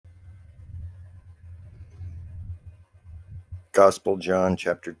Gospel John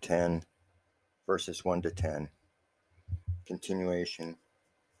chapter 10, verses 1 to 10. Continuation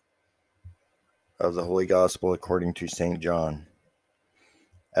of the Holy Gospel according to St. John.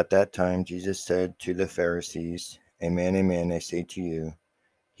 At that time Jesus said to the Pharisees, Amen, amen, I say to you,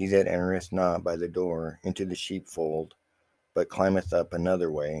 he that entereth not by the door into the sheepfold, but climbeth up another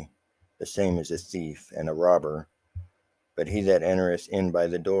way, the same is a thief and a robber. But he that entereth in by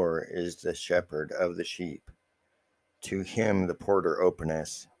the door is the shepherd of the sheep. To him the porter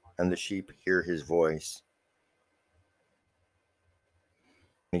openeth, and the sheep hear his voice.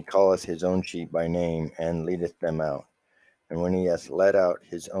 He calleth his own sheep by name, and leadeth them out. And when he hath led out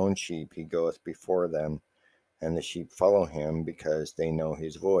his own sheep, he goeth before them, and the sheep follow him, because they know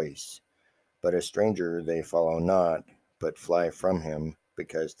his voice. But a stranger they follow not, but fly from him,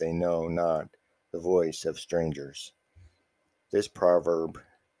 because they know not the voice of strangers. This proverb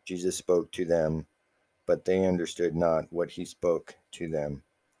Jesus spoke to them, but they understood not what he spoke to them.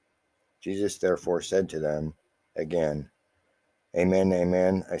 Jesus therefore said to them again, Amen,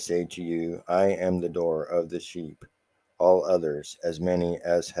 amen, I say to you, I am the door of the sheep. All others, as many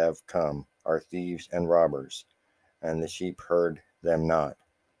as have come, are thieves and robbers, and the sheep heard them not.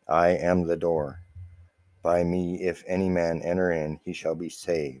 I am the door. By me, if any man enter in, he shall be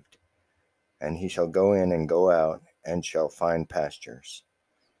saved, and he shall go in and go out, and shall find pastures.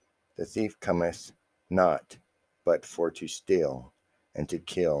 The thief cometh not, but for to steal, and to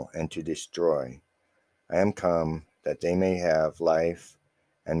kill, and to destroy. I am come that they may have life,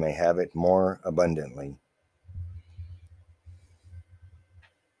 and may have it more abundantly.